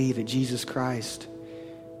I believe that Jesus Christ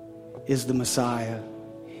is the Messiah.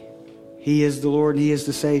 He is the Lord and He is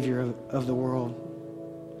the Savior of the world.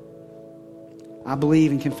 I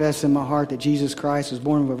believe and confess in my heart that Jesus Christ was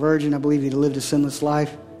born of a virgin. I believe that He lived a sinless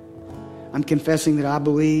life. I'm confessing that I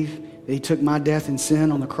believe that He took my death and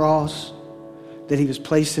sin on the cross, that He was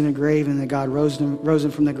placed in a grave and that God rose him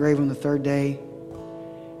from the grave on the third day.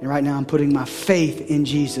 And right now I'm putting my faith in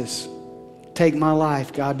Jesus. Take my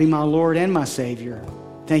life, God. Be my Lord and my Savior.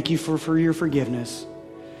 Thank you for your forgiveness.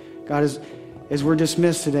 God, as we're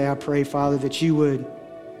dismissed today, I pray, Father, that you would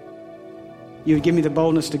give me the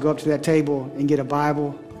boldness to go up to that table and get a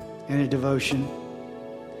Bible and a devotion.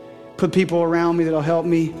 Put people around me that will help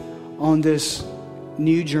me on this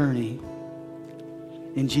new journey.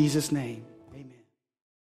 In Jesus' name.